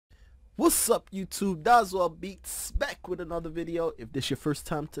What's up, YouTube? Doswellbeats back with another video. If this your first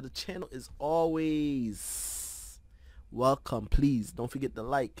time to the channel, as always, welcome. Please don't forget to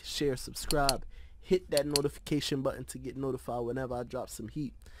like, share, subscribe, hit that notification button to get notified whenever I drop some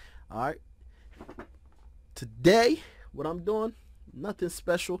heat. Alright, today what I'm doing, nothing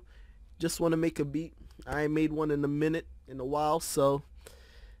special, just want to make a beat. I ain't made one in a while, so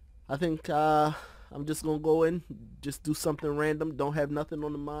I think I'm just gonna go in, just do something random, don't have nothing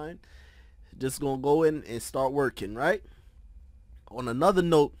on the mind, just gonna go in and start working. Right, on another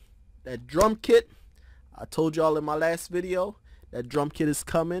note, that drum kit, I told y'all in my last video, that drum kit is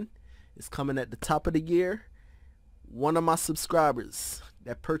coming. It's coming at the top of the year. One of my subscribers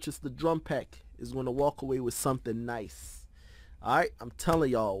that purchased the drum pack is gonna walk away with something nice. Alright, I'm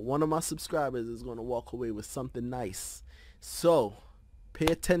telling y'all, one of my subscribers is gonna walk away with something nice. So pay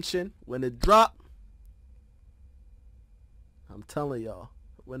attention when it drop. I'm telling y'all,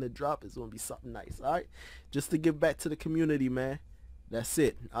 when it drop, it's gonna be something nice. Alright, just to give back to the community, man. That's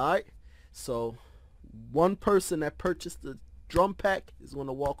it. Alright, so one person that purchased the drum pack is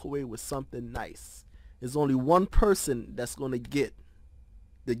gonna walk away with something nice. There's only one person that's gonna get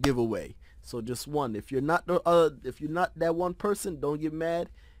the giveaway, so just one. If you're not that one person, don't get mad.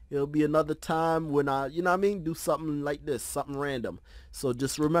 It'll be another time when I, you know what I mean, do something like this, something random. So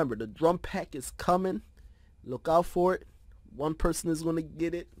just remember, the drum pack is coming. Look out for it. One person is gonna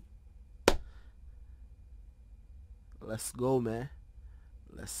get it. Let's go, man.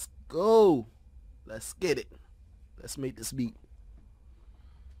 Let's go. Let's get it. Let's make this beat.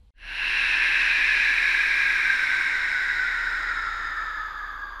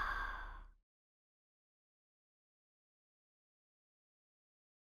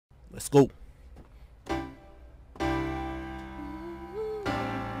 Let's go.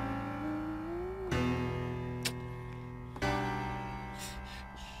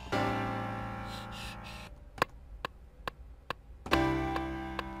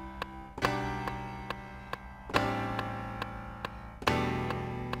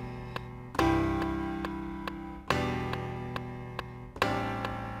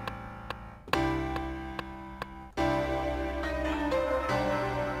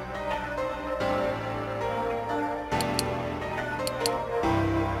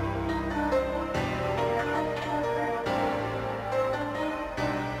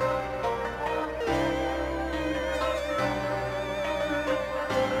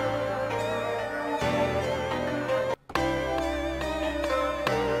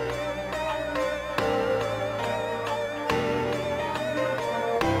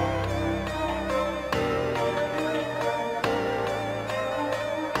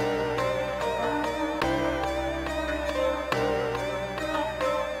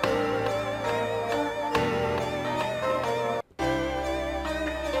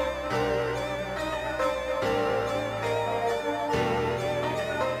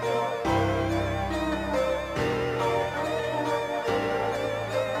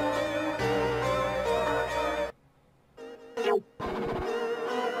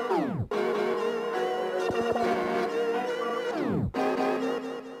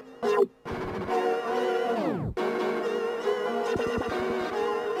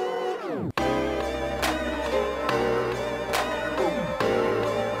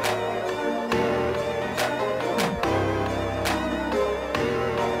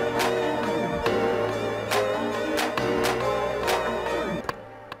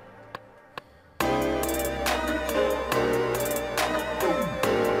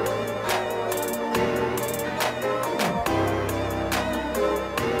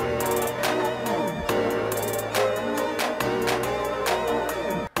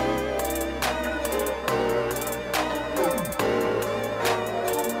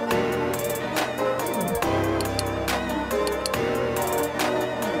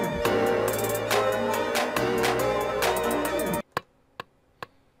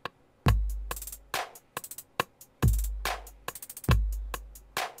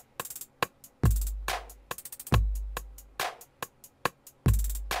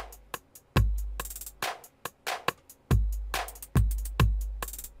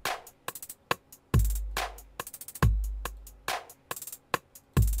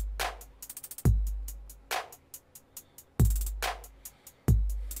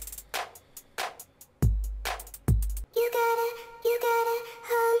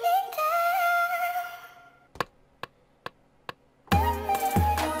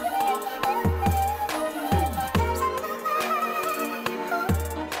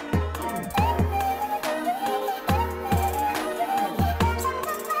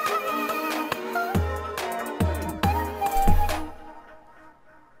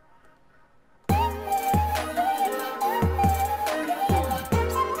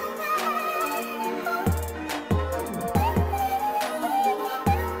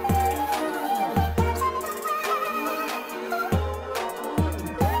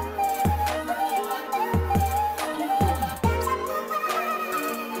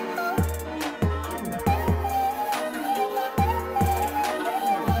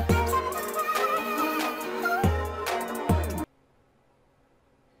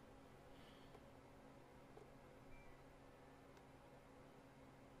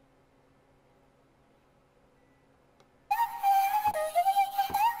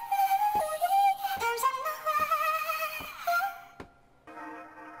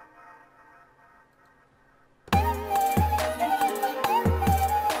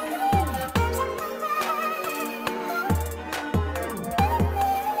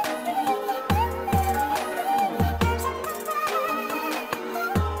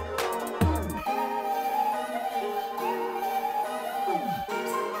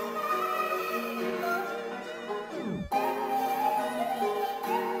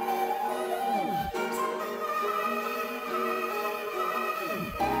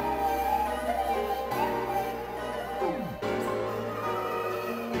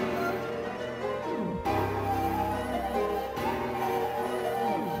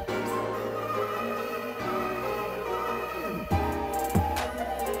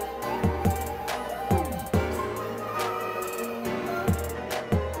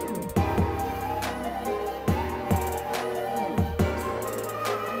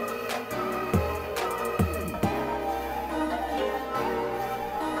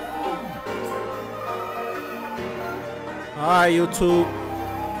 Alright, YouTube,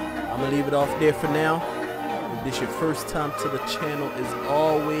 I'm gonna leave it off there for now. If this your first time to the channel, as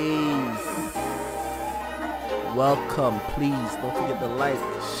always, welcome. Please don't forget to like,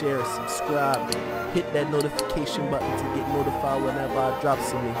 share, subscribe, hit that notification button to get notified whenever I drop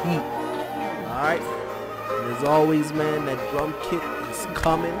some heat. Alright, and as always, man, that drum kit is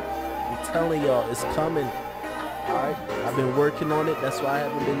coming. I'm telling y'all, it's coming. Alright, I've been working on it. That's why I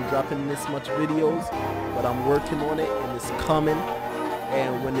haven't been dropping this much videos, but I'm working on it and it's coming.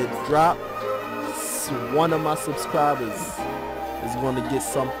 And when it drops, one of my subscribers is going to get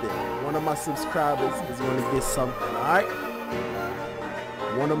something. One of my subscribers is going to get something. Alright,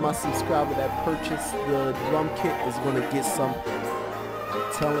 one of my subscribers that purchased the drum kit is going to get something.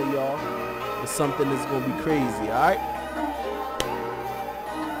 I'm telling y'all, it's something that's going to be crazy. Alright,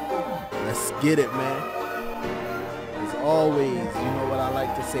 let's get it, man. Always, you know what I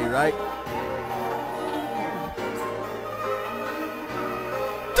like to say, right?